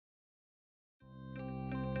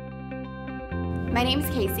My name's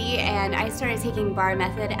Casey, and I started taking bar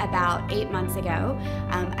method about 8 months ago.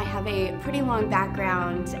 I have a pretty long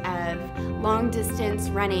background of long distance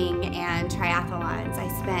running and triathlons. I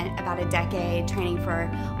spent about a decade training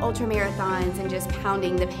for ultra marathons and just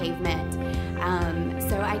pounding the pavement.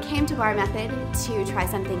 So I came to bar method to try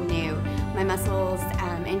something new. My muscles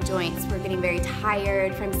and joints were getting very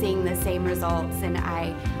tired from seeing the same results, and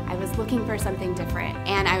I was looking for something different,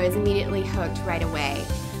 and I was immediately hooked right away.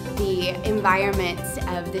 The environment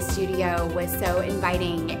of the studio was so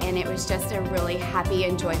inviting, and it was just a really happy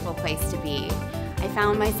and joyful place to be. I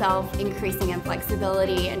found myself increasing in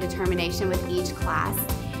flexibility and determination with each class,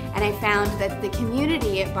 and I found that the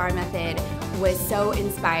community at Bar Method was so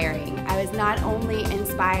inspiring. I was not only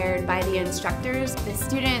inspired by the instructors, the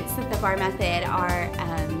students at the Bar Method are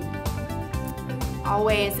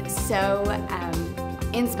always so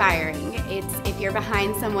inspiring. If you're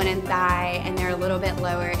behind someone in thigh and they're a little bit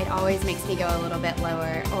lower, it always makes me go a little bit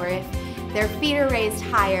lower. Or if their feet are raised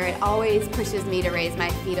higher, it always pushes me to raise my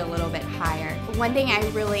feet a little bit higher. One thing I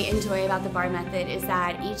really enjoy about the bar method is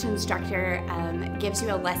that each instructor gives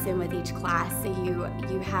you a lesson with each class, so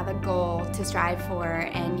you have a goal to strive for,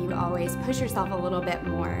 and you always push yourself a little bit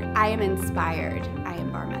more. I am inspired. I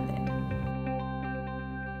am bar method.